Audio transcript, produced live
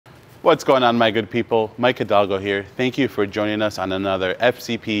What's going on, my good people? Mike Hidalgo here. Thank you for joining us on another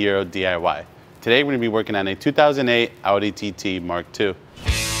FCP Euro DIY. Today we're going to be working on a 2008 Audi TT Mk2.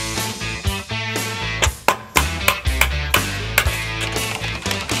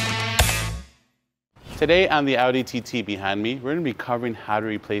 Today on the Audi TT behind me, we're going to be covering how to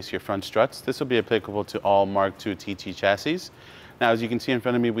replace your front struts. This will be applicable to all Mk2 TT chassis. Now, as you can see in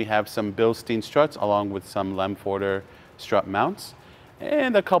front of me, we have some Bilstein struts along with some Lemforder strut mounts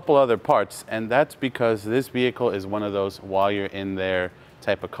and a couple other parts. And that's because this vehicle is one of those while you're in there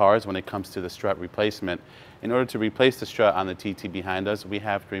type of cars when it comes to the strut replacement. In order to replace the strut on the TT behind us, we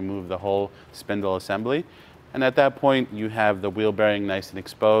have to remove the whole spindle assembly. And at that point, you have the wheel bearing nice and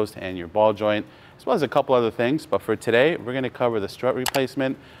exposed and your ball joint, as well as a couple other things. But for today, we're going to cover the strut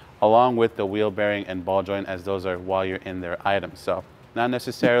replacement along with the wheel bearing and ball joint, as those are while you're in their items. So not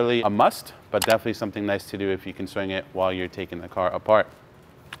necessarily a must, but definitely something nice to do if you can swing it while you're taking the car apart.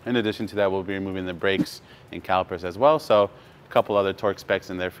 In addition to that, we'll be removing the brakes and calipers as well. So a couple other torque specs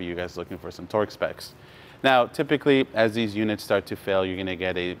in there for you guys looking for some torque specs. Now, typically, as these units start to fail, you're going to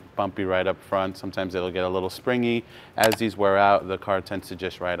get a bumpy ride up front. Sometimes it'll get a little springy. As these wear out, the car tends to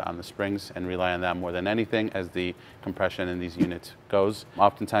just ride on the springs and rely on that more than anything as the compression in these units goes.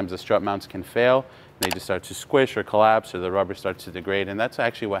 Oftentimes, the strut mounts can fail. They just start to squish or collapse, or the rubber starts to degrade. And that's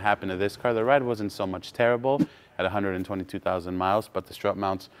actually what happened to this car. The ride wasn't so much terrible at 122,000 miles, but the strut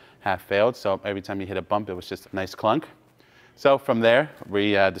mounts have failed. So every time you hit a bump, it was just a nice clunk. So from there,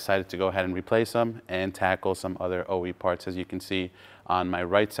 we decided to go ahead and replace them and tackle some other OE parts. As you can see on my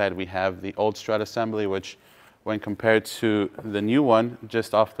right side, we have the old strut assembly, which when compared to the new one,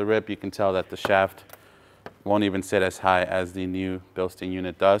 just off the rip, you can tell that the shaft won't even sit as high as the new Bilstein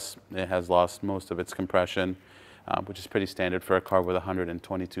unit does. It has lost most of its compression, which is pretty standard for a car with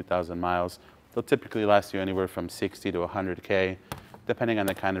 122,000 miles. They'll typically last you anywhere from 60 to 100K, depending on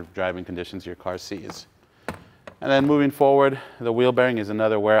the kind of driving conditions your car sees. And then moving forward, the wheel bearing is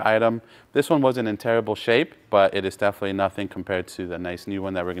another wear item. This one wasn't in terrible shape, but it is definitely nothing compared to the nice new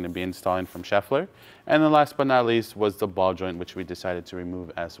one that we're going to be installing from Scheffler. And then last but not least was the ball joint, which we decided to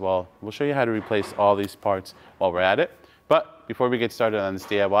remove as well. We'll show you how to replace all these parts while we're at it. But before we get started on this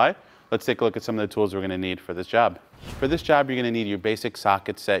DIY, let's take a look at some of the tools we're going to need for this job. For this job, you're going to need your basic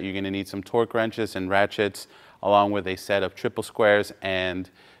socket set. You're going to need some torque wrenches and ratchets, along with a set of triple squares and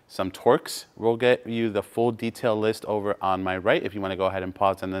some Torx. We'll get you the full detail list over on my right if you want to go ahead and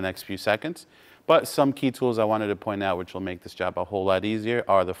pause in the next few seconds. But some key tools I wanted to point out, which will make this job a whole lot easier,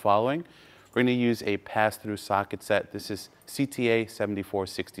 are the following. We're going to use a pass-through socket set. This is CTA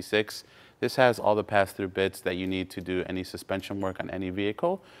 7466. This has all the pass-through bits that you need to do any suspension work on any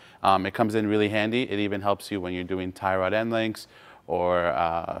vehicle. It comes in really handy. It even helps you when you're doing tie rod end links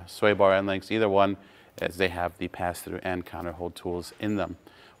or sway bar end links, either one, as they have the pass-through and counter hold tools in them.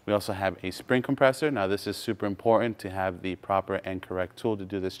 We also have a spring compressor. Now, this is super important to have the proper and correct tool to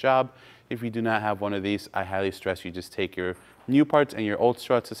do this job. If you do not have one of these, I highly stress you just take your new parts and your old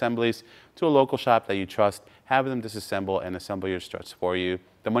struts assemblies to a local shop that you trust, have them disassemble and assemble your struts for you.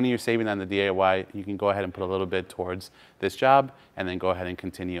 The money you're saving on the DIY, you can go ahead and put a little bit towards this job and then go ahead and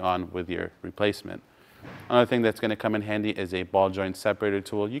continue on with your replacement. Another thing that's going to come in handy is a ball joint separator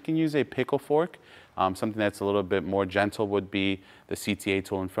tool. You can use a pickle fork. Something that's a little bit more gentle would be the CTA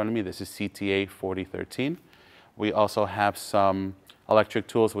tool in front of me. This is CTA 4013. We also have some electric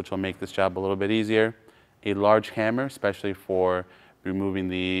tools which will make this job a little bit easier. A large hammer, especially for removing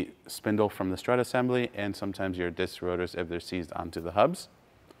the spindle from the strut assembly, and sometimes your disc rotors if they're seized onto the hubs.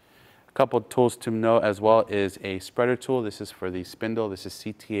 A couple tools to note as well is a spreader tool. This is for the spindle. This is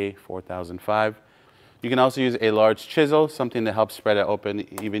CTA 4005. You can also use a large chisel, something to help spread it open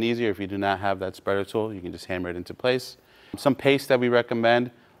even easier. If you do not have that spreader tool, you can just hammer it into place. Some paste that we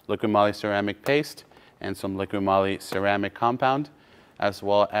recommend, liquid moly ceramic paste and some liquid moly ceramic compound, as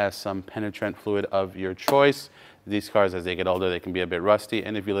well as some penetrant fluid of your choice. These cars, as they get older, they can be a bit rusty.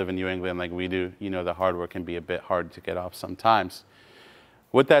 And if you live in New England like we do, you know the hardware can be a bit hard to get off sometimes.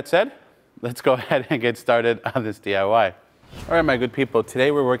 With that said, let's go ahead and get started on this DIY. All right, my good people,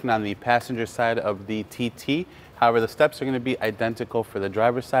 today we're working on the passenger side of the TT. However, the steps are going to be identical for the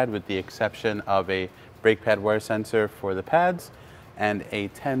driver's side with the exception of a brake pad wear sensor for the pads and a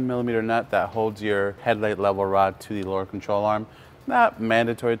 10mm nut that holds your headlight level rod to the lower control arm. Not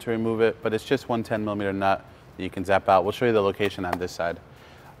mandatory to remove it, but it's just one 10mm nut that you can zap out. We'll show you the location on this side.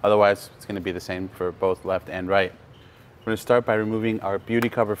 Otherwise, it's going to be the same for both left and right. We're going to start by removing our beauty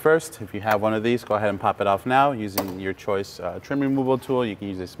cover first. If you have one of these, go ahead and pop it off now using your choice trim removal tool. You can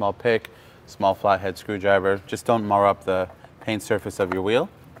use a small pick, small flathead screwdriver. Just don't mar up the paint surface of your wheel.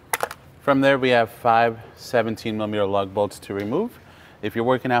 From there, we have 5 17mm lug bolts to remove. If you're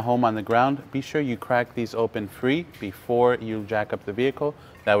working at home on the ground, be sure you crack these open free before you jack up the vehicle.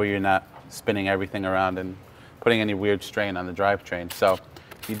 That way you're not spinning everything around and putting any weird strain on the drivetrain. So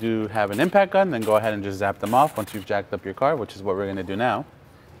if you do have an impact gun, then go ahead and just zap them off once you've jacked up your car, which is what we're gonna do now.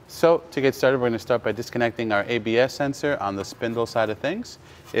 So to get started, we're gonna start by disconnecting our ABS sensor on the spindle side of things.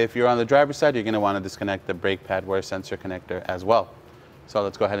 If you're on the driver's side, you're gonna wanna disconnect the brake pad wear sensor connector as well. So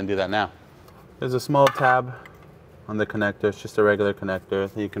let's go ahead and do that now. There's a small tab on the connector. It's just a regular connector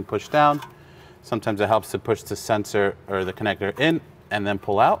that you can push down. Sometimes it helps to push the sensor or the connector in and then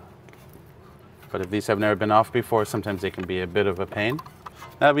pull out. But if these have never been off before, sometimes they can be a bit of a pain.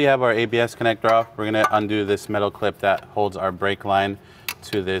 Now that we have our ABS connector off, we're gonna undo this metal clip that holds our brake line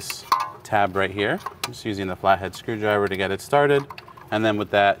to this tab right here. Just using the flathead screwdriver to get it started. And then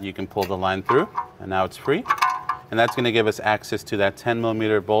with that, you can pull the line through and now it's free. And that's gonna give us access to that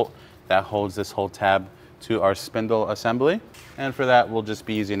 10mm bolt that holds this whole tab to our spindle assembly. And for that, we'll just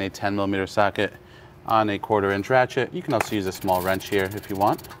be using a 10mm socket on a 1/4" ratchet. You can also use a small wrench here if you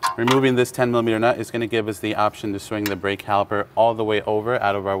want. Removing this 10mm nut is going to give us the option to swing the brake caliper all the way over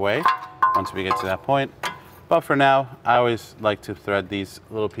out of our way once we get to that point. But for now, I always like to thread these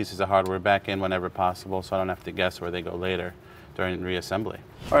little pieces of hardware back in whenever possible so I don't have to guess where they go later during reassembly.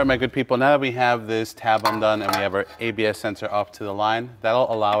 All right, my good people, now that we have this tab undone and we have our ABS sensor off to the line,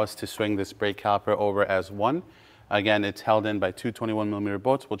 that'll allow us to swing this brake caliper over as one. Again, it's held in by two 21mm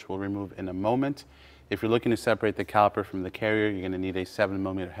bolts, which we'll remove in a moment. If you're looking to separate the caliper from the carrier, you're gonna need a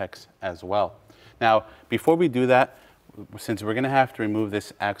 7mm hex as well. Now, before we do that, since we're gonna have to remove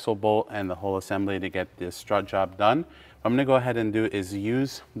this axle bolt and the whole assembly to get this strut job done, what I'm gonna go ahead and do is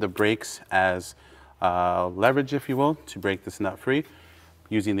use the brakes as leverage, if you will, to break this nut free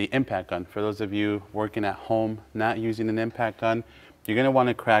using the impact gun. For those of you working at home not using an impact gun, you're going to want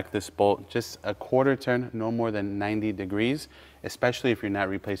to crack this bolt just a 1/4 turn, no more than 90 degrees, especially if you're not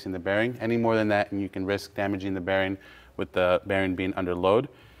replacing the bearing. Any more than that and you can risk damaging the bearing with the bearing being under load.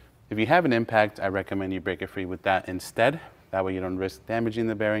 If you have an impact, I recommend you break it free with that instead. That way you don't risk damaging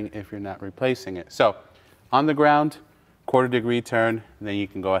the bearing if you're not replacing it. So on the ground, 1/4 degree turn, then you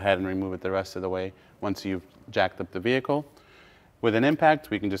can go ahead and remove it the rest of the way once you've jacked up the vehicle. With an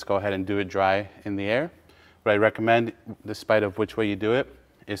impact, we can just go ahead and do it dry in the air. What I recommend, despite of which way you do it,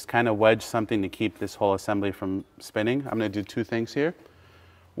 is kind of wedge something to keep this whole assembly from spinning. I'm going to do two things here.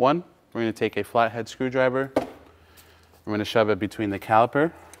 One, we're going to take a flathead screwdriver. We're going to shove it between the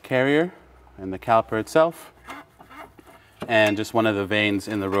caliper carrier and the caliper itself, and just one of the vanes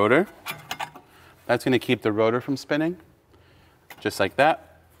in the rotor. That's going to keep the rotor from spinning, just like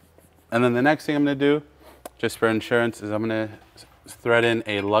that. And then the next thing I'm going to do, just for insurance, is I'm going to thread in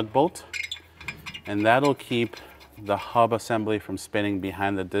a lug bolt, and that'll keep the hub assembly from spinning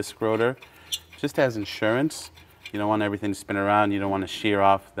behind the disc rotor, just as insurance. You don't want everything to spin around. You don't want to shear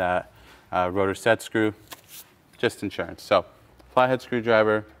off that rotor set screw, just insurance. So flathead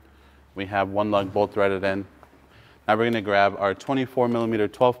screwdriver, we have one lug bolt threaded in. Now we're going to grab our 24mm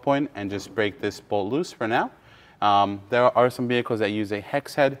 12-point and just break this bolt loose for now. There are some vehicles that use a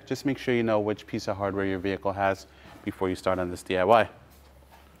hex head. Just make sure you know which piece of hardware your vehicle has before you start on this DIY.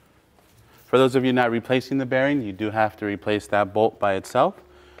 For those of you not replacing the bearing, you do have to replace that bolt by itself.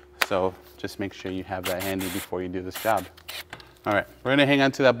 So just make sure you have that handy before you do this job. All right, we're gonna hang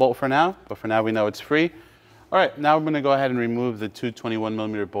on to that bolt for now, but for now we know it's free. All right, now we're gonna go ahead and remove the two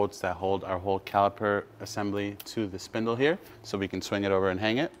 21mm bolts that hold our whole caliper assembly to the spindle here, so we can swing it over and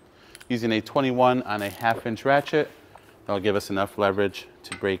hang it. Using a 21 on a 1/2" ratchet, that'll give us enough leverage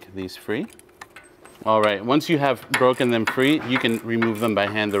to break these free. All right, once you have broken them free, you can remove them by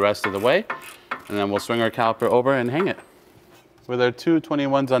hand the rest of the way, and then we'll swing our caliper over and hang it. With our two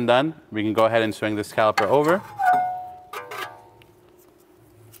 21s undone, we can go ahead and swing this caliper over.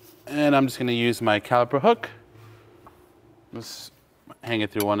 And I'm just gonna use my caliper hook. Just hang it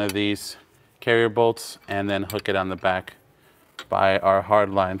through one of these carrier bolts and then hook it on the back by our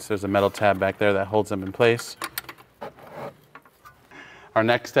hard lines. There's a metal tab back there that holds them in place. Our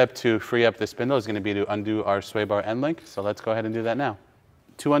next step to free up the spindle is going to be to undo our sway bar end link. So let's go ahead and do that now.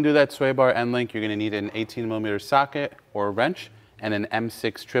 To undo that sway bar end link, you're going to need an 18mm socket or wrench and an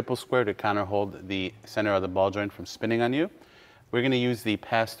M6 triple square to counter hold the center of the ball joint from spinning on you. We're going to use the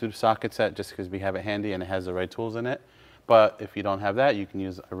pass-through socket set just because we have it handy and it has the right tools in it. But if you don't have that, you can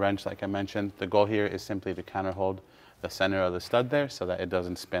use a wrench like I mentioned. The goal here is simply to counter hold the center of the stud there so that it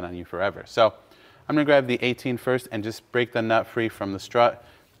doesn't spin on you forever. So I'm going to grab the 18 first and just break the nut free from the strut.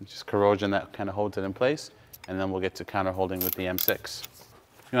 Just corrosion that kind of holds it in place. And then we'll get to counter holding with the M6.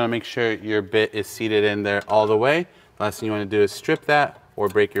 You want to make sure your bit is seated in there all the way. The last thing you want to do is strip that or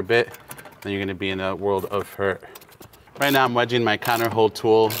break your bit. Then you're going to be in a world of hurt. Right now I'm wedging my counterhold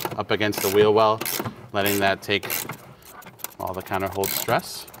tool up against the wheel well, letting that take all the counterhold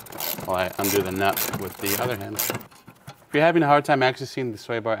stress while I undo the nut with the other hand. If you're having a hard time accessing the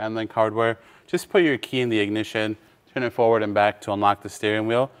sway bar end link hardware, just put your key in the ignition, turn it forward and back to unlock the steering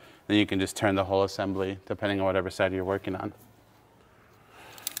wheel, then you can just turn the whole assembly depending on whatever side you're working on.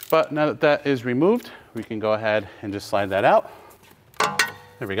 But now that that is removed, we can go ahead and just slide that out.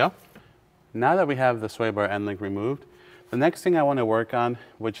 There we go. Now that we have the sway bar end link removed, the next thing I want to work on,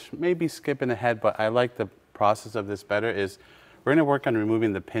 which may be skipping ahead, but I like the process of this better, is we're going to work on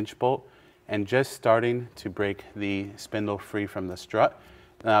removing the pinch bolt and just starting to break the spindle free from the strut.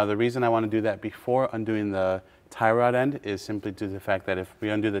 Now, the reason I want to do that before undoing the tie rod end is simply due to the fact that if we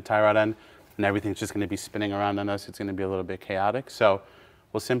undo the tie rod end and everything's just going to be spinning around on us, it's going to be a little bit chaotic. So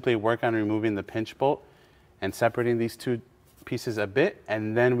we'll simply work on removing the pinch bolt and separating these two pieces a bit,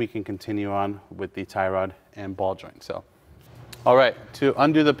 and then we can continue on with the tie rod and ball joint. So, all right, to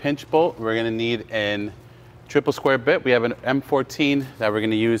undo the pinch bolt, we're going to need an triple square bit. We have an M14 that we're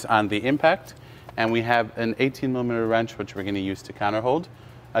going to use on the impact, and we have an 18mm wrench which we're going to use to counterhold.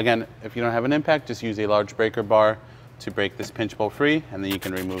 Again, if you don't have an impact, just use a large breaker bar to break this pinch bolt free, and then you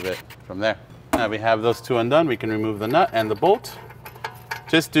can remove it from there. Now we have those two undone, we can remove the nut and the bolt.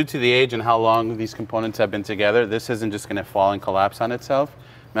 Just due to the age and how long these components have been together, this isn't just going to fall and collapse on itself.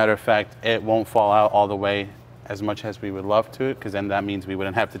 Matter of fact, it won't fall out all the way as much as we would love to, because then that means we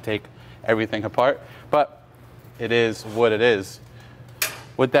wouldn't have to take everything apart. But it is what it is.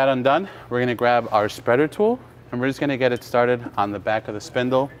 With that undone, we're going to grab our spreader tool, and we're just going to get it started on the back of the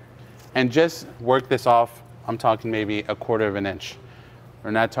spindle and just work this off. I'm talking maybe 1/4 of an inch.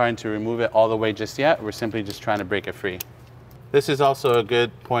 We're not trying to remove it all the way just yet. We're simply just trying to break it free. This is also a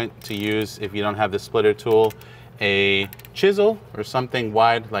good point to use if you don't have the splitter tool, a chisel or something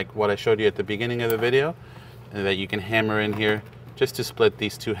wide like what I showed you at the beginning of the video, and that you can hammer in here just to split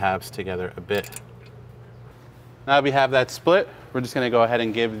these two halves together a bit. Now we have that split, we're just going to go ahead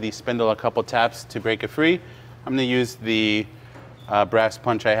and give the spindle a couple taps to break it free. I'm going to use the brass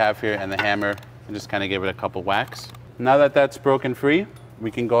punch I have here and the hammer and just kind of give it a couple whacks. Now that that's broken free,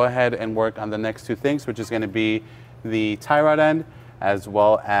 we can go ahead and work on the next two things, which is going to be the tie rod end as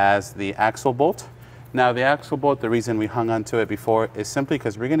well as the axle bolt. Now the axle bolt, the reason we hung on to it before is simply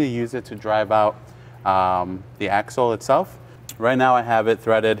because we're going to use it to drive out the axle itself. Right now I have it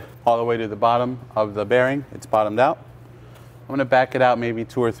threaded all the way to the bottom of the bearing. It's bottomed out. I'm going to back it out maybe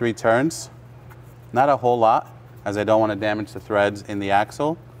 2 or 3 turns. Not a whole lot, as I don't want to damage the threads in the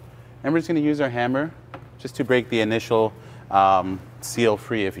axle. And we're just going to use our hammer just to break the initial seal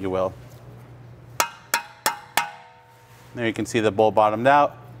free, if you will. There you can see the bolt bottomed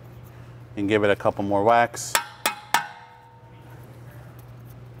out. You can give it a couple more whacks.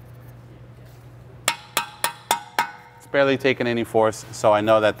 It's barely taking any force, so I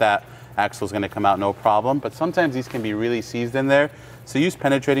know that that axle is going to come out no problem. But sometimes these can be really seized in there, so use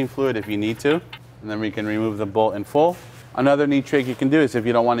penetrating fluid if you need to, and then we can remove the bolt in full. Another neat trick you can do is if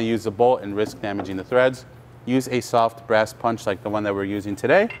you don't want to use the bolt and risk damaging the threads, use a soft brass punch like the one that we're using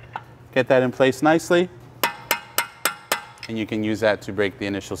today. Get that in place nicely, and you can use that to break the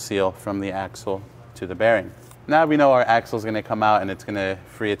initial seal from the axle to the bearing. Now we know our axle is going to come out and it's going to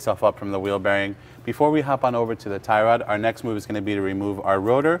free itself up from the wheel bearing. Before we hop on over to the tie rod, our next move is going to be to remove our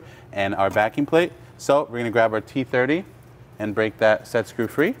rotor and our backing plate. So we're going to grab our T30 and break that set screw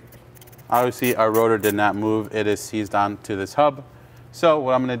free. Obviously our rotor did not move, it is seized onto this hub. So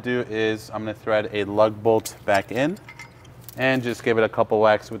what I'm going to do is I'm going to thread a lug bolt back in and just give it a couple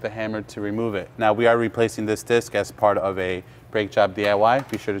whacks with the hammer to remove it. Now we are replacing this disc as part of a brake job DIY.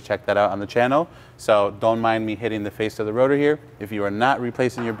 Be sure to check that out on the channel. So don't mind me hitting the face of the rotor here. If you are not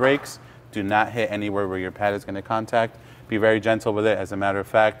replacing your brakes, do not hit anywhere where your pad is going to contact. Be very gentle with it. As a matter of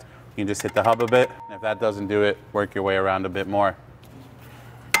fact, you can just hit the hub a bit. And if that doesn't do it, work your way around a bit more.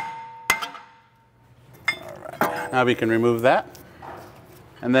 All right, now we can remove that.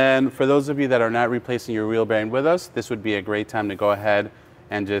 And then for those of you that are not replacing your wheel bearing with us, this would be a great time to go ahead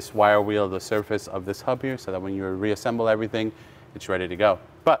and just wire wheel the surface of this hub here so that when you reassemble everything, it's ready to go.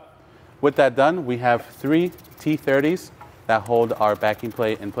 But with that done, we have 3 T30s that hold our backing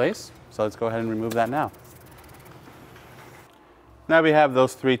plate in place. So let's go ahead and remove that now. Now we have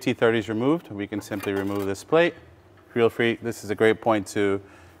those 3 T30s removed, we can simply remove this plate. Feel free, this is a great point to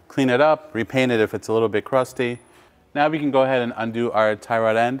clean it up, repaint it if it's a little bit crusty. Now we can go ahead and undo our tie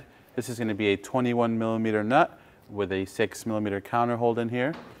rod end. This is going to be a 21mm nut with a 6mm counter hold in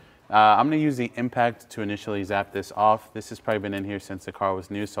here. I'm going to use the impact to initially zap this off. This has probably been in here since the car was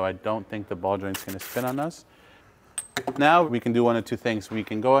new, so I don't think the ball joint's going to spin on us. Now we can do one of two things. We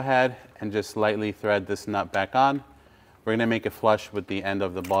can go ahead and just lightly thread this nut back on. we're gonna make it flush with the end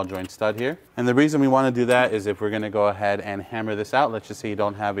of the ball joint stud here. And the reason we wanna do that is if we're gonna go ahead and hammer this out, let's just say you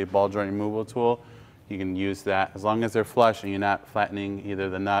don't have a ball joint removal tool, you can use that. As long as they're flush and you're not flattening either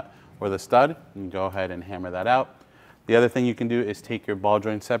the nut or the stud, you can go ahead and hammer that out. The other thing you can do is take your ball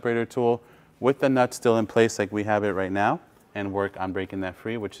joint separator tool with the nut still in place like we have it right now and work on breaking that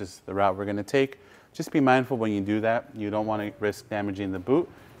free, which is the route we're gonna take. Just be mindful when you do that. You don't wanna risk damaging the boot.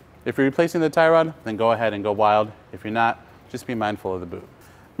 If you're replacing the tie rod, then go ahead and go wild. If you're not, just be mindful of the boot.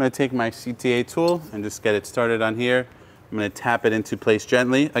 I'm gonna take my CTA tool and just get it started on here. I'm gonna tap it into place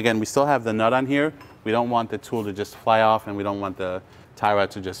gently. Again, we still have the nut on here. We don't want the tool to just fly off, and we don't want the tie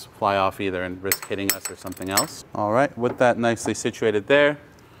rod to just fly off either and risk hitting us or something else. All right, with that nicely situated there,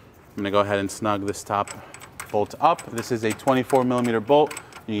 I'm gonna go ahead and snug this top bolt up. This is a 24mm bolt.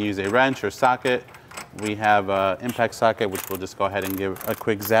 You can use a wrench or socket. We have an impact socket, which we'll just go ahead and give a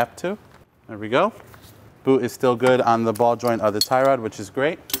quick zap to. There we go. Boot is still good on the ball joint of the tie rod, which is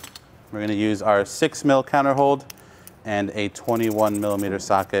great. We're gonna use our 6mm counter hold and a 21mm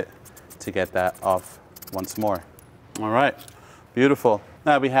socket to get that off once more. All right, beautiful.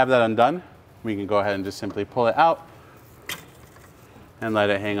 Now that we have that undone, we can go ahead and just simply pull it out and let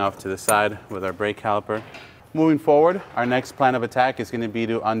it hang off to the side with our brake caliper. Moving forward, our next plan of attack is going to be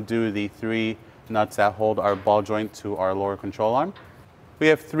to undo the 3 nuts that hold our ball joint to our lower control arm. We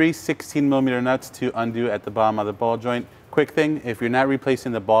have 3 16mm nuts to undo at the bottom of the ball joint. Quick thing, if you're not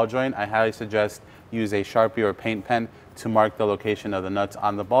replacing the ball joint, I highly suggest use a Sharpie or paint pen to mark the location of the nuts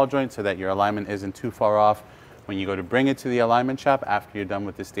on the ball joint so that your alignment isn't too far off when you go to bring it to the alignment shop after you're done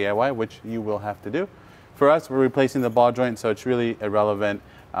with this DIY, which you will have to do. For us, we're replacing the ball joint, so it's really irrelevant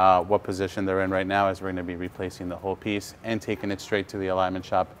what position they're in right now, as we're going to be replacing the whole piece and taking it straight to the alignment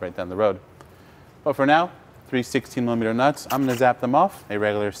shop right down the road. But for now, 3 16mm nuts, I'm going to zap them off. A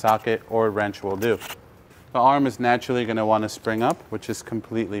regular socket or wrench will do. The arm is naturally going to want to spring up, which is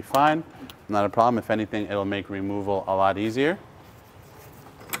completely fine. Not a problem. If anything, it'll make removal a lot easier.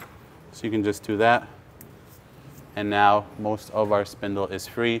 So you can just do that. And now most of our spindle is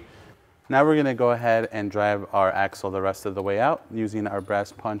free. Now we're going to go ahead and drive our axle the rest of the way out using our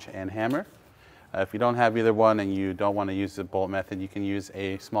brass punch and hammer. If you don't have either one and you don't want to use the bolt method, you can use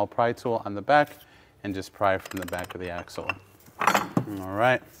a small pry tool on the back and just pry from the back of the axle. All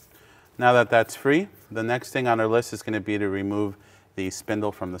right. Now that that's free, the next thing on our list is going to be to remove the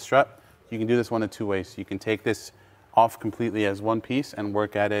spindle from the strut. You can do this one of 2 ways. You can take this off completely as one piece and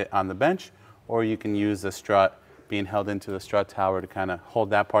work at it on the bench, or you can use the strut being held into the strut tower to kind of hold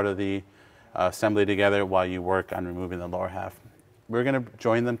that part of the assembly together while you work on removing the lower half. We're going to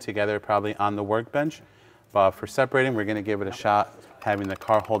join them together probably on the workbench, but for separating, we're going to give it a shot having the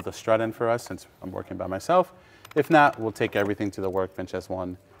car hold the strut in for us since I'm working by myself. If not, we'll take everything to the workbench as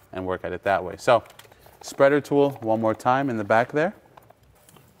one and work at it that way. So, spreader tool one more time in the back there.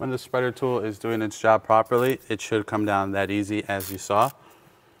 When the spreader tool is doing its job properly, it should come down that easy as you saw.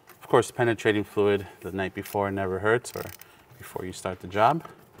 Of course, penetrating fluid the night before never hurts, or before you start the job.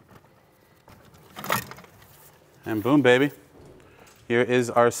 And boom, baby. Here is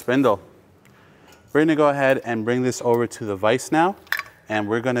our spindle. We're gonna go ahead and bring this over to the vise now, and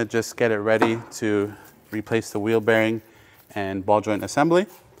we're gonna just get it ready to replace the wheel bearing and ball joint assembly,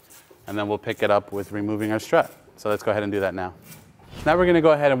 and then we'll pick it up with removing our strut. So let's go ahead and do that now. Now we're going to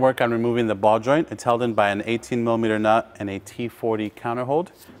go ahead and work on removing the ball joint. It's held in by an 18mm nut and a T40 counter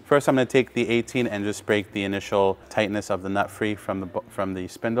hold. First, I'm going to take the 18 and just break the initial tightness of the nut free from the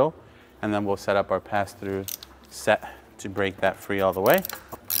spindle, and then we'll set up our pass-through set to break that free all the way.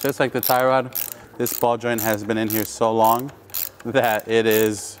 Just like the tie rod, this ball joint has been in here so long that it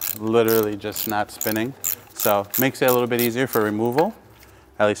is literally just not spinning. So it makes it a little bit easier for removal,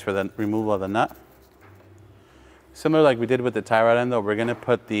 at least for the removal of the nut. Similar like we did with the tie rod end though, we're going to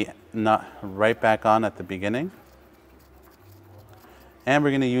put the nut right back on at the beginning. And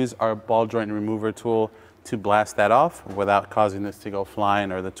we're going to use our ball joint remover tool to blast that off without causing this to go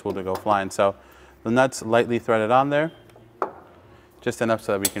flying or the tool to go flying. So the nut's lightly threaded on there, just enough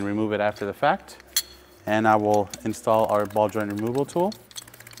so that we can remove it after the fact. And I will install our ball joint removal tool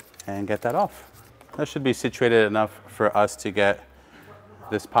and get that off. That should be situated enough for us to get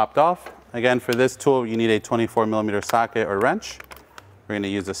this popped off. Again, for this tool, you need a 24mm socket or wrench. We're going to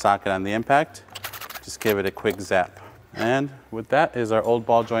use the socket on the impact. Just give it a quick zap. And with that is our old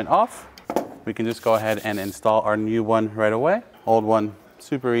ball joint off. We can just go ahead and install our new one right away. Old one,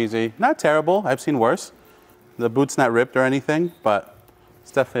 super easy. Not terrible, I've seen worse. The boot's not ripped or anything, but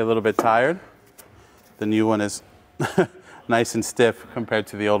it's definitely a little bit tired. The new one is nice and stiff compared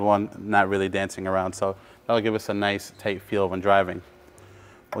to the old one, not really dancing around. So that'll give us a nice tight feel when driving.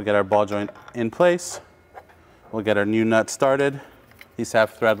 We'll get our ball joint in place, We'll get our new nut started. These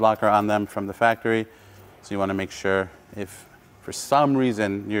have thread locker on them from the factory. So you want to make sure if for some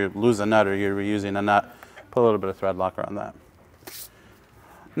reason you lose a nut or you're reusing a nut, put a little bit of thread locker on that.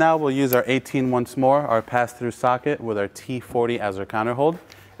 Now we'll use our 18 once more, our pass-through socket with our T40 as our counterhold.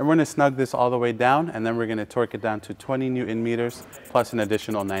 And we're going to snug this all the way down, and then we're going to torque it down to 20 Newton meters plus an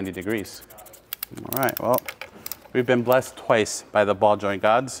additional 90 degrees. All right, well, we've been blessed twice by the ball joint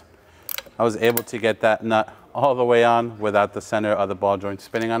gods. I was able to get that nut all the way on without the center of the ball joint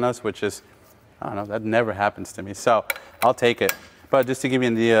spinning on us, which is, I don't know, that never happens to me. So I'll take it. But just to give you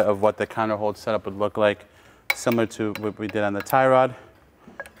an idea of what the counterhold setup would look like, similar to what we did on the tie rod,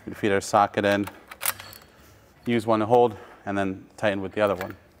 we feed our socket in, use one to hold, and then tighten with the other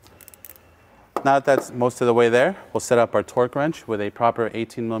one. Now that that's most of the way there, we'll set up our torque wrench with a proper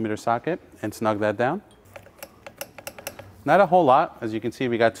 18mm socket and snug that down. Not a whole lot. As you can see,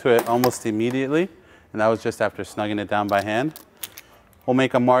 we got to it almost immediately, and that was just after snugging it down by hand. We'll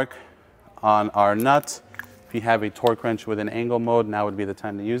make a mark on our nut. If you have a torque wrench with an angle mode, now would be the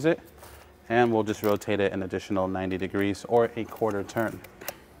time to use it. And we'll just rotate it an additional 90 degrees or a quarter turn.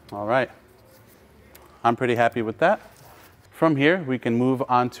 All right, I'm pretty happy with that. From here, we can move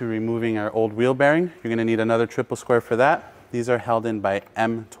on to removing our old wheel bearing. You're gonna need another triple square for that. These are held in by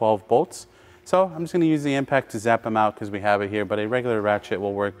M12 bolts. So I'm just gonna use the impact to zap them out because we have it here, but a regular ratchet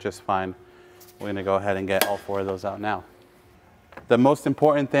will work just fine. We're gonna go ahead and get all 4 of those out now. The most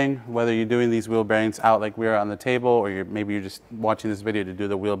important thing, whether you're doing these wheel bearings out like we are on the table, or maybe you're just watching this video to do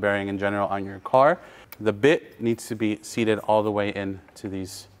the wheel bearing in general on your car, the bit needs to be seated all the way into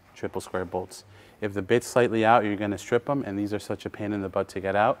these triple square bolts. If the bit's slightly out, you're gonna strip them, and these are such a pain in the butt to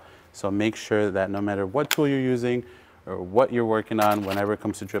get out. So make sure that no matter what tool you're using or what you're working on, whenever it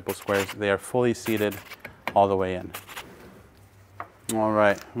comes to triple squares, they are fully seated all the way in. All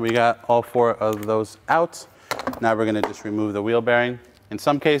right, we got all 4 of those out. Now we're gonna just remove the wheel bearing. In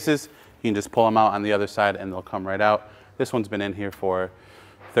some cases, you can just pull them out on the other side and they'll come right out. This one's been in here for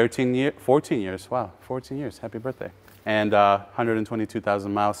 14 years, wow, 14 years, happy birthday. And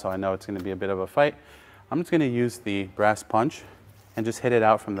 122,000 miles, so I know it's gonna be a bit of a fight. I'm just gonna use the brass punch and just hit it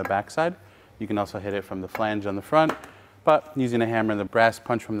out from the backside. You can also hit it from the flange on the front, but using a hammer and the brass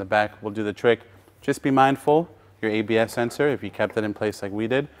punch from the back will do the trick. Just be mindful, your ABS sensor, if you kept it in place like we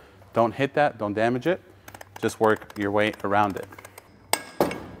did, don't hit that, don't damage it. Just work your way around it.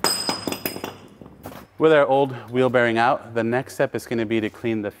 With our old wheel bearing out, the next step is going to be to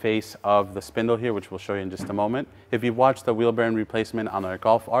clean the face of the spindle here, which we'll show you in just a moment. If you've watched the wheel bearing replacement on our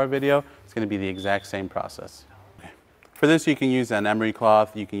Golf R video, it's going to be the exact same process. For this, you can use an emery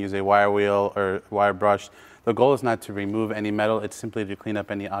cloth, you can use a wire wheel or wire brush. The goal is not to remove any metal, it's simply to clean up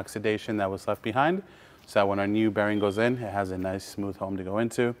any oxidation that was left behind, so that when our new bearing goes in, it has a nice smooth home to go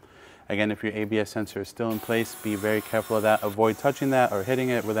into. Again, if your ABS sensor is still in place, be very careful of that. Avoid touching that or hitting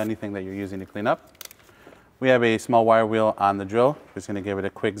it with anything that you're using to clean up. We have a small wire wheel on the drill. We're just gonna give it a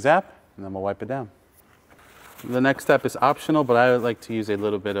quick zap and then we'll wipe it down. The next step is optional, but I would like to use a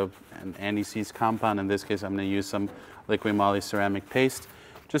little bit of an anti-seize compound. In this case, I'm gonna use some liquid moly ceramic paste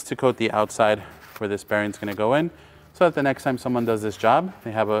just to coat the outside where this bearing's gonna go in, so that the next time someone does this job,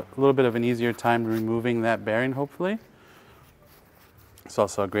 they have a little bit of an easier time removing that bearing, hopefully. It's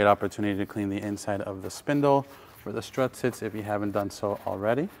also a great opportunity to clean the inside of the spindle where the strut sits if you haven't done so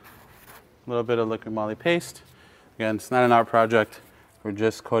already. A little bit of liquid moly paste. Again, it's not an art project. We're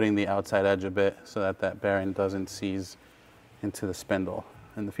just coating the outside edge a bit so that that bearing doesn't seize into the spindle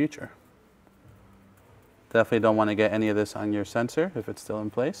in the future. Definitely don't want to get any of this on your sensor if it's still in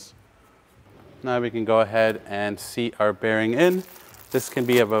place. Now we can go ahead and seat our bearing in. This can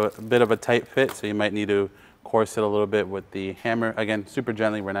be of a bit of a tight fit, so you might need to course it a little bit with the hammer. Again, super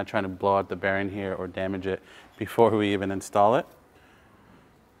gently. We're not trying to blow out the bearing here or damage it before we even install it.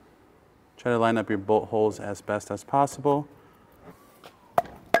 Try to line up your bolt holes as best as possible.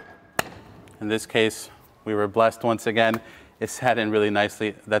 In this case, we were blessed once again. It sat in really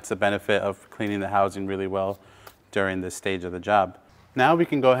nicely. That's the benefit of cleaning the housing really well during this stage of the job. Now we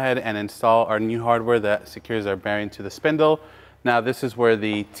can go ahead and install our new hardware that secures our bearing to the spindle. Now this is where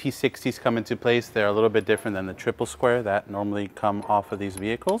the T60s come into place. They're a little bit different than the triple square that normally come off of these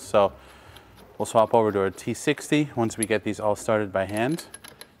vehicles. So we'll swap over to our T60 once we get these all started by hand.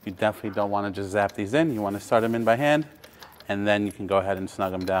 You definitely don't want to just zap these in. You want to start them in by hand, and then you can go ahead and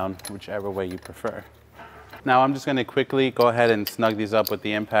snug them down whichever way you prefer. Now I'm just going to quickly go ahead and snug these up with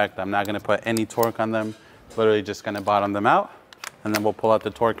the impact. I'm not going to put any torque on them. Literally just going to bottom them out, and then we'll pull out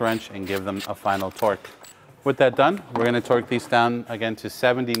the torque wrench and give them a final torque. With that done, we're going to torque these down again to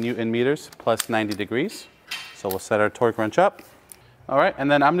 70 Newton meters plus 90 degrees. So we'll set our torque wrench up. All right,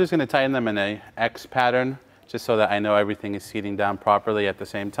 and then I'm just going to tighten them in a X pattern, just so that I know everything is seating down properly at the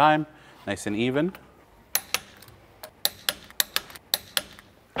same time, nice and even.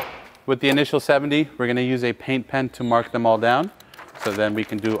 With the initial 70, we're going to use a paint pen to mark them all down, so then we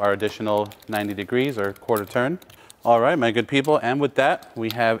can do our additional 90 degrees or quarter turn. All right, my good people, and with that, we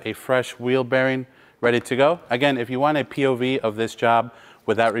have a fresh wheel bearing ready to go. Again, if you want a POV of this job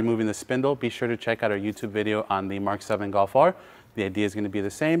without removing the spindle, be sure to check out our YouTube video on the Mark 7 Golf R. The idea is going to be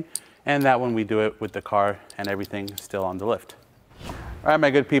the same, and that one we do it with the car and everything still on the lift. All right,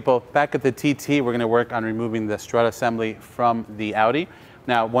 my good people, back at the TT, we're going to work on removing the strut assembly from the Audi.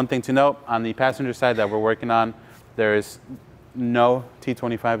 Now, one thing to note, on the passenger side that we're working on, there is no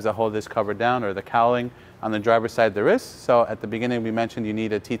T25s that hold this cover down or the cowling. On the driver's side, there is. So at the beginning, we mentioned you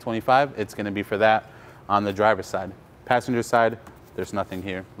need a T25. It's going to be for that on the driver's side. Passenger side, there's nothing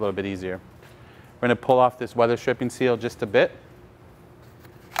here, a little bit easier. We're going to pull off this weather stripping seal just a bit.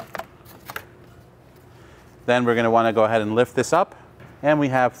 Then we're going to want to go ahead and lift this up. And we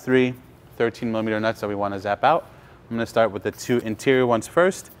have 3 13mm nuts that we want to zap out. I'm going to start with the 2 interior ones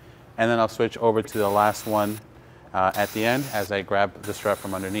first, and then I'll switch over to the last one at the end as I grab the strut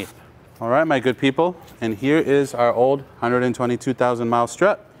from underneath. All right, my good people, and here is our old 122,000 mile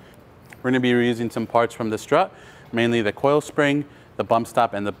strut. We're going to be reusing some parts from the strut, mainly the coil spring, the bump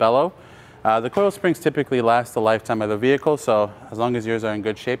stop, and the bellow. The coil springs typically last the lifetime of the vehicle, so as long as yours are in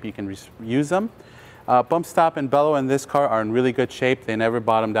good shape, you can use them. Bump stop and bellow in this car are in really good shape. They never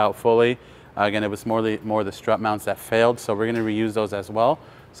bottomed out fully. Again, it was more the strut mounts that failed, so we're going to reuse those as well.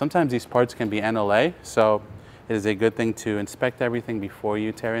 Sometimes these parts can be NLA, so it is a good thing to inspect everything before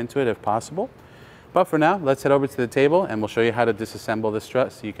you tear into it if possible. But for now, let's head over to the table and we'll show you how to disassemble the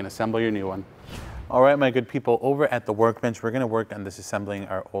strut so you can assemble your new one. All right, my good people, over at the workbench, we're going to work on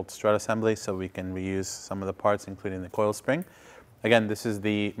disassembling our old strut assembly so we can reuse some of the parts, including the coil spring. Again, this is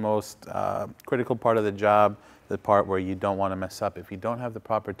the most critical part of the job, the part where you don't want to mess up. If you don't have the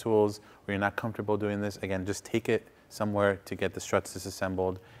proper tools or you're not comfortable doing this, again, just take it somewhere to get the struts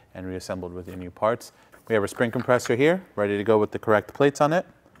disassembled and reassembled with your new parts. We have our spring compressor here, ready to go with the correct plates on it.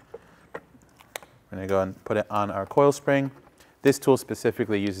 We're going to go and put it on our coil spring. This tool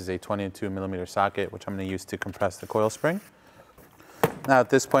specifically uses a 22mm socket, which I'm going to use to compress the coil spring. Now at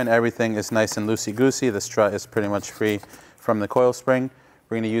this point, everything is nice and loosey-goosey. The strut is pretty much free from the coil spring.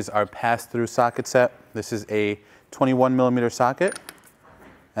 We're going to use our pass-through socket set. This is a 21mm socket,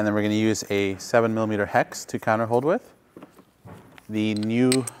 and then we're going to use a 7mm hex to counterhold with. The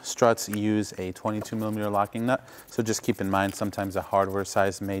new struts use a 22mm locking nut, so just keep in mind sometimes the hardware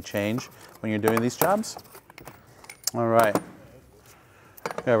size may change when you're doing these jobs. All right,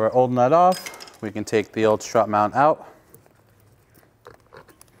 we have our old nut off. We can take the old strut mount out.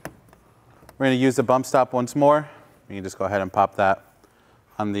 We're going to use the bump stop once more. We can just go ahead and pop that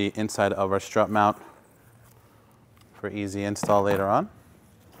on the inside of our strut mount for easy install later on.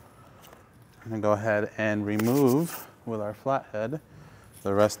 I'm going to go ahead and remove with our flathead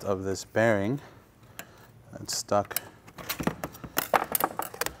the rest of this bearing that's stuck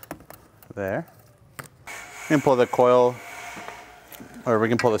there. We can pull the coil, or we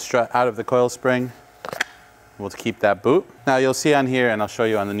can pull the strut out of the coil spring. We'll keep that boot. Now you'll see on here, and I'll show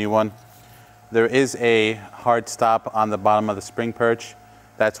you on the new one, there is a hard stop on the bottom of the spring perch.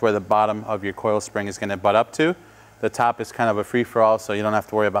 That's where the bottom of your coil spring is going to butt up to. The top is kind of a free-for-all, so you don't have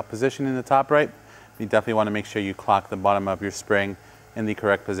to worry about positioning the top right. You definitely want to make sure you clock the bottom of your spring in the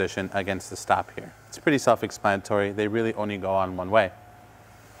correct position against the stop here. It's pretty self-explanatory. They really only go on one way.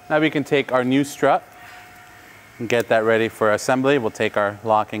 Now we can take our new strut and get that ready for assembly. We'll take our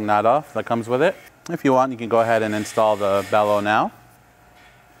locking nut off that comes with it. If you want, you can go ahead and install the bellow now.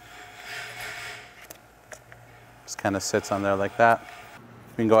 Just kind of sits on there like that.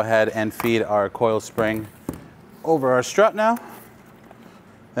 We can go ahead and feed our coil spring over our strut now.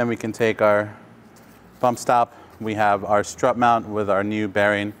 Then we can take our bump stop. We have our strut mount with our new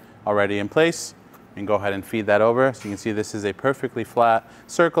bearing already in place. We can go ahead and feed that over. So you can see this is a perfectly flat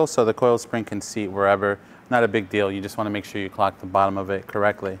circle, so the coil spring can seat wherever. Not a big deal. You just want to make sure you clock the bottom of it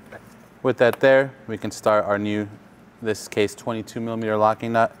correctly. With that there, we can start our new, this case, 22mm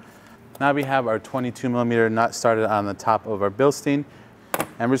locking nut. Now we have our 22mm nut started on the top of our Bilstein,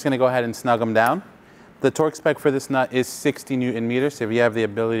 and we're just going to go ahead and snug them down. The torque spec for this nut is 60 Newton meters, so if you have the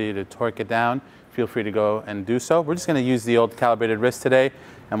ability to torque it down, feel free to go and do so. We're just going to use the old calibrated wrist today,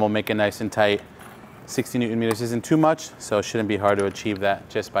 and we'll make it nice and tight. 60 Newton meters isn't too much, so it shouldn't be hard to achieve that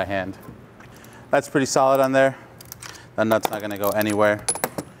just by hand. That's pretty solid on there. That nut's not going to go anywhere.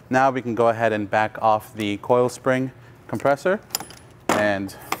 Now we can go ahead and back off the coil spring compressor,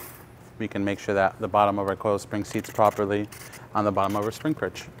 and we can make sure that the bottom of our coil spring seats properly on the bottom of our spring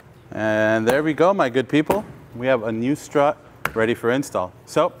perch. And there we go, my good people. we have a new strut ready for install.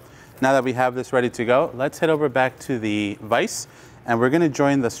 So now that we have this ready to go, let's head over back to the vise, and we're going to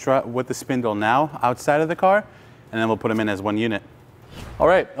join the strut with the spindle now outside of the car, and then we'll put them in as one unit. All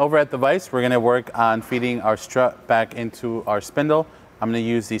right, over at the vise, we're going to work on feeding our strut back into our spindle. I'm going to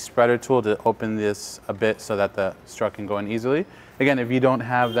use the spreader tool to open this a bit so that the strut can go in easily. Again, if you don't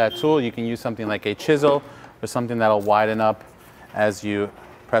have that tool, you can use something like a chisel or something that'll widen up as you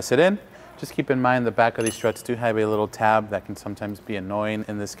press it in. Just keep in mind the back of these struts do have a little tab that can sometimes be annoying.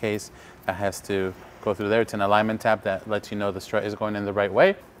 In this case, that has to go through there. It's an alignment tab that lets you know the strut is going in the right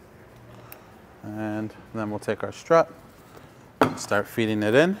way. And then we'll take our strut and start feeding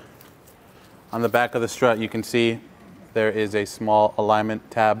it in. On the back of the strut, you can see there is a small alignment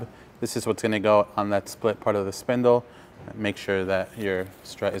tab. This is what's going to go on that split part of the spindle. Make sure that your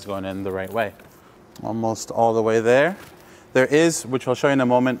strut is going in the right way. Almost all the way there. There is, which I'll show you in a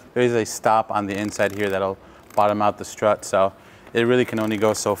moment, there is a stop on the inside here that'll bottom out the strut, so it really can only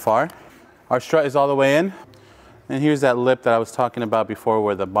go so far. Our strut is all the way in, and here's that lip that I was talking about before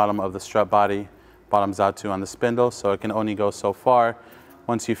where the bottom of the strut body bottoms out to on the spindle, so it can only go so far.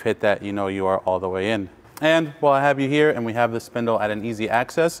 Once you've hit that, you know you are all the way in. And while I have you here and we have the spindle at an easy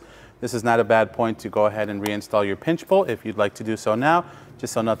access, this is not a bad point to go ahead and reinstall your pinch bolt if you'd like to do so now,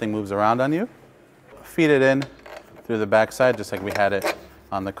 just so nothing moves around on you. Feed it in through the back side, just like we had it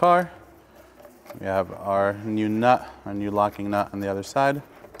on the car. We have our new nut, our new locking nut on the other side.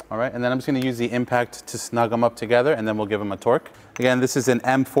 All right, and then I'm just going to use the impact to snug them up together, and then we'll give them a torque. Again, this is an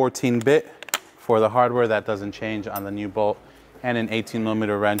M14 bit for the hardware. That doesn't change on the new bolt, and an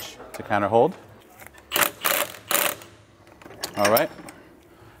 18mm wrench to counter hold. All right,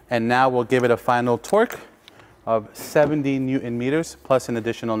 and now we'll give it a final torque of 70 Newton meters plus an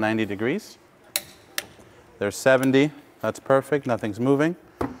additional 90 degrees. There's 70, that's perfect, nothing's moving.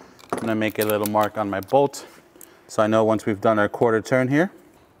 I'm gonna make a little mark on my bolt so I know once we've done our quarter turn here.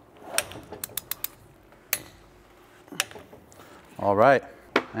 All right,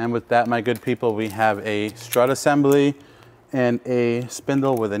 and with that, my good people, we have a strut assembly and a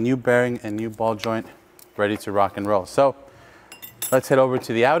spindle with a new bearing and new ball joint ready to rock and roll. So let's head over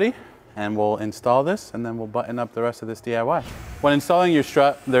to the Audi and we'll install this, and then we'll button up the rest of this DIY. When installing your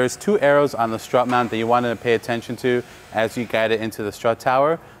strut, there's two arrows on the strut mount that you want to pay attention to as you guide it into the strut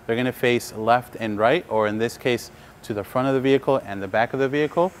tower. They're going to face left and right, or in this case, to the front of the vehicle and the back of the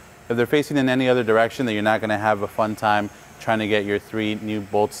vehicle. If they're facing in any other direction, then you're not going to have a fun time trying to get your 3 new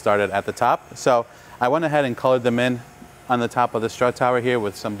bolts started at the top. So I went ahead and colored them in on the top of the strut tower here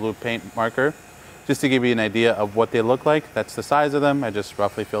with some blue paint marker, just to give you an idea of what they look like. That's the size of them. I just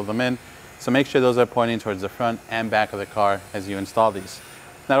roughly filled them in. So make sure those are pointing towards the front and back of the car as you install these.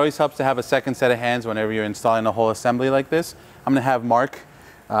 That always helps to have a second set of hands whenever you're installing a whole assembly like this. I'm gonna have Mark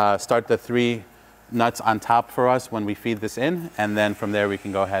start the 3 nuts on top for us when we feed this in, and then from there we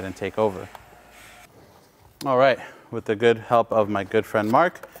can go ahead and take over. All right, with the good help of my good friend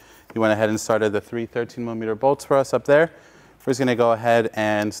Mark, he went ahead and started the 3 13mm bolts for us up there. We're just gonna go ahead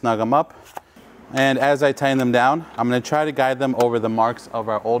and snug them up. And as I tighten them down, I'm going to try to guide them over the marks of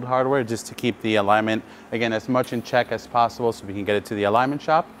our old hardware just to keep the alignment, again, as much in check as possible so we can get it to the alignment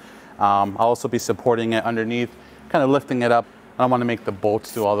shop. I'll also be supporting it underneath, kind of lifting it up. I don't want to make the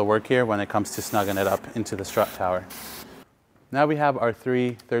bolts do all the work here when it comes to snugging it up into the strut tower. Now we have our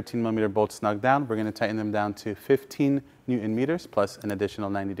 3 13mm bolts snugged down. We're going to tighten them down to 15 Newton meters plus an additional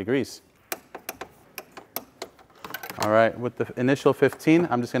 90 degrees. All right, with the initial 15,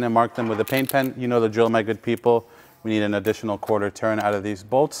 I'm just going to mark them with a paint pen. You know the drill, my good people. We need an additional quarter turn out of these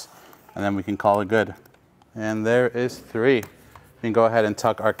bolts, and then we can call it good. And there is 3. We can go ahead and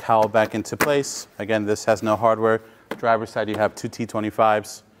tuck our cowl back into place. Again, this has no hardware. Driver's side, you have 2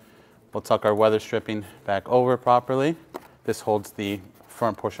 T25s. We'll tuck our weather stripping back over properly. This holds the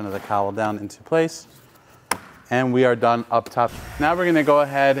front portion of the cowl down into place. And we are done up top. Now we're gonna go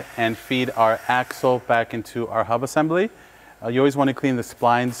ahead and feed our axle back into our hub assembly. You always wanna clean the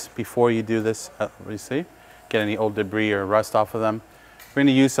splines before you do this, obviously. Get any old debris or rust off of them. We're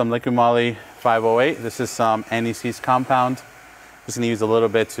gonna use some Liquid Moly 508. This is some anti-seize compound. Just gonna use a little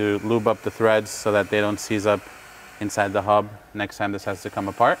bit to lube up the threads so that they don't seize up inside the hub next time this has to come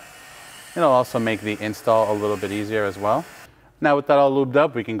apart. It'll also make the install a little bit easier as well. Now with that all lubed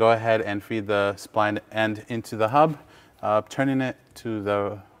up, we can go ahead and feed the spline end into the hub, turning it to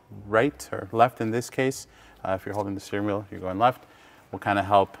the right or left in this case. If you're holding the steering wheel, you're going left, will kind of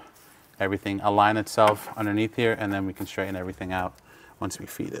help everything align itself underneath here, and then we can straighten everything out once we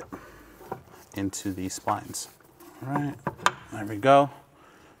feed it into the splines. All right, there we go.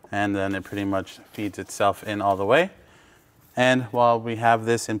 And then it pretty much feeds itself in all the way. And while we have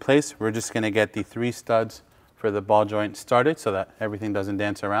this in place, we're just gonna get the 3 studs for the ball joint started so that everything doesn't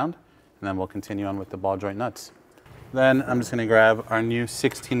dance around. And then we'll continue on with the ball joint nuts. Then I'm just gonna grab our new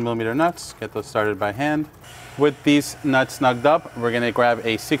 16mm nuts, get those started by hand. With these nuts snugged up, we're gonna grab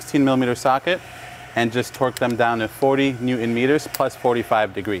a 16mm socket and just torque them down to 40 Newton meters plus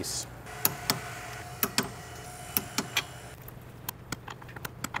 45 degrees.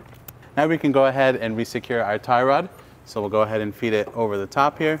 Now we can go ahead and resecure our tie rod. So we'll go ahead and feed it over the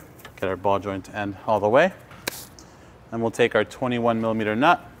top here, get our ball joint end all the way. And we'll take our 21mm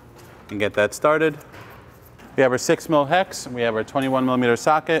nut and get that started. We have our 6mm hex, we have our 21mm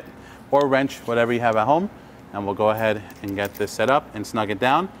socket or wrench, whatever you have at home. And we'll go ahead and get this set up and snug it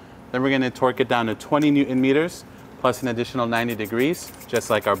down. Then we're going to torque it down to 20 Newton meters plus an additional 90 degrees, just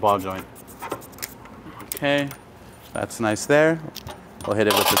like our ball joint. Okay, that's nice there. We'll hit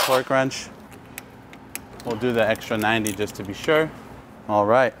it with the torque wrench. We'll do the extra 90 just to be sure. All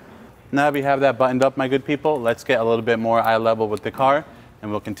right, now that we have that buttoned up, my good people, let's get a little bit more eye level with the car and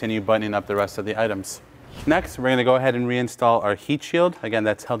we'll continue buttoning up the rest of the items. Next, we're gonna go ahead and reinstall our heat shield. Again,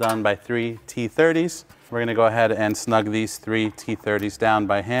 that's held down by 3 T30s. We're gonna go ahead and snug these 3 T30s down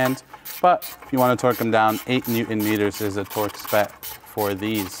by hand, but if you wanna torque them down, 8 Newton meters is a torque spec for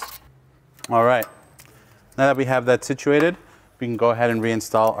these. All right, now that we have that situated, we can go ahead and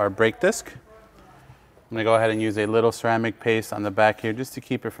reinstall our brake disc. I'm gonna go ahead and use a little ceramic paste on the back here just to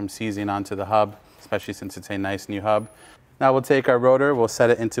keep it from seizing onto the hub, especially since it's a nice new hub. Now we'll take our rotor, we'll set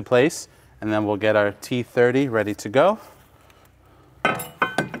it into place, and then we'll get our T30 ready to go.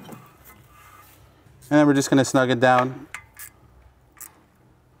 And then we're just gonna snug it down.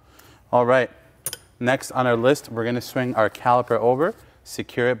 All right, next on our list, we're gonna swing our caliper over,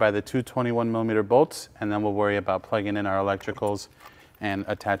 secure it by the 2 21mm bolts, and then we'll worry about plugging in our electricals and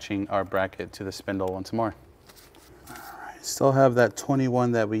attaching our bracket to the spindle once more. All right, still have that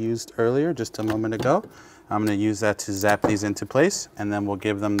 21 that we used earlier just a moment ago. I'm gonna use that to zap these into place, and then we'll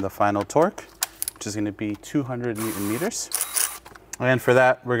give them the final torque, which is gonna be 200 Newton meters. And for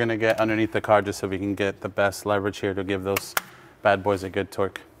that, we're gonna get underneath the car just so we can get the best leverage here to give those bad boys a good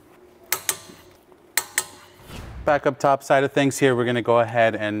torque. Back up top side of things here, we're gonna go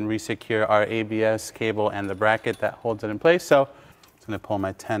ahead and resecure our ABS cable and the bracket that holds it in place. So I'm gonna pull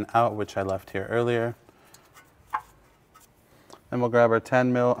my 10 out, which I left here earlier. Then we'll grab our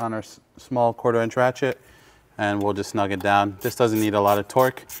 10mm on our small 1/4" ratchet and we'll just snug it down. This doesn't need a lot of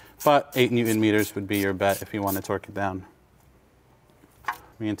torque, but 8 Newton meters would be your bet if you want to torque it down.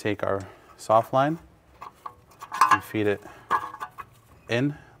 We can take our soft line and feed it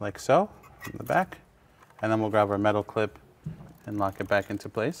in like so in the back, and then we'll grab our metal clip and lock it back into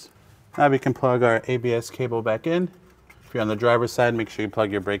place. Now we can plug our ABS cable back in. If you're on the driver's side, make sure you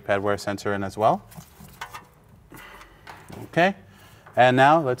plug your brake pad wear sensor in as well. Okay, and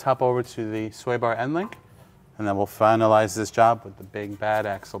now let's hop over to the sway bar end link, and then we'll finalize this job with the big bad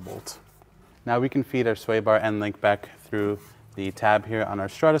axle bolt. Now we can feed our sway bar end link back through the tab here on our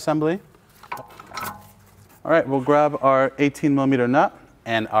strut assembly. All right, we'll grab our 18mm nut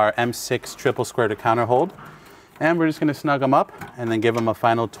and our M6 triple square to counter hold, and we're just gonna snug them up and then give them a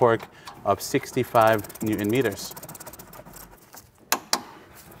final torque of 65 Newton meters.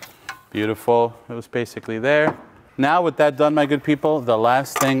 Beautiful, it was basically there. Now with that done, my good people, the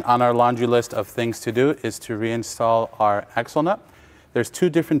last thing on our laundry list of things to do is to reinstall our axle nut. There's 2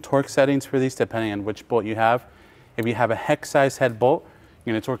 different torque settings for these depending on which bolt you have. If you have a hex size head bolt,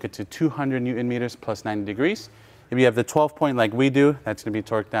 you're gonna torque it to 200 Newton meters plus 90 degrees. If you have the 12-point like we do, that's gonna be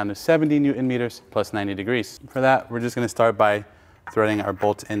torqued down to 70 Newton meters plus 90 degrees. For that, we're just gonna start by threading our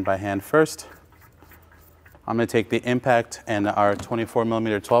bolts in by hand first. I'm gonna take the impact and our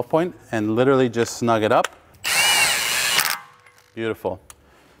 24mm 12-point and literally just snug it up. Beautiful.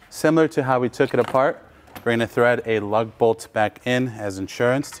 Similar to how we took it apart, we're gonna thread a lug bolt back in as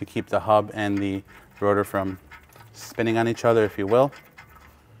insurance to keep the hub and the rotor from spinning on each other, if you will.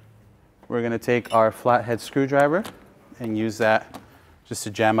 We're gonna take our flathead screwdriver and use that just to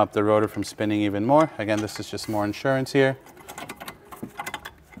jam up the rotor from spinning even more. Again, this is just more insurance here.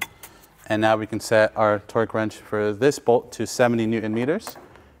 And now we can set our torque wrench for this bolt to 70 Newton meters,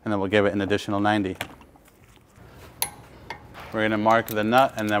 and then we'll give it an additional 90. We're gonna mark the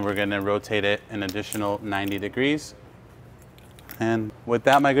nut, and then we're gonna rotate it an additional 90 degrees. And with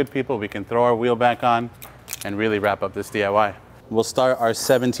that, my good people, we can throw our wheel back on and really wrap up this DIY. We'll start our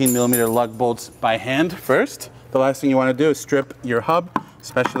 17mm lug bolts by hand first. The last thing you wanna do is strip your hub,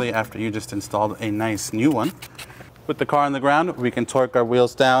 especially after you just installed a nice new one. With the car on the ground, we can torque our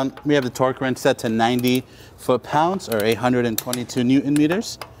wheels down. We have the torque wrench set to 90 foot-pounds or 822 Newton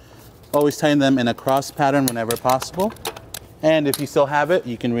meters. Always tighten them in a cross pattern whenever possible. And if you still have it,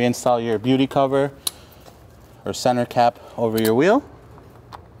 you can reinstall your beauty cover or center cap over your wheel.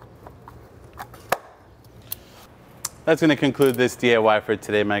 That's going to conclude this DIY for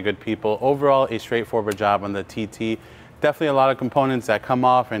today, my good people. Overall, a straightforward job on the TT. Definitely a lot of components that come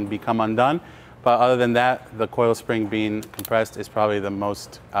off and become undone. But other than that, the coil spring being compressed is probably the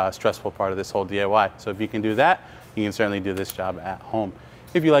most stressful part of this whole DIY. So if you can do that, you can certainly do this job at home.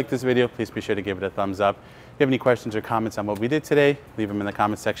 If you like this video, please be sure to give it a thumbs up. If you have any questions or comments on what we did today, leave them in the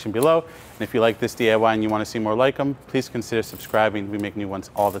comment section below. And if you like this DIY and you want to see more like them, please consider subscribing. We make new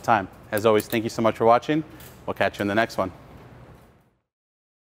ones all the time. As always, thank you so much for watching. We'll catch you in the next one.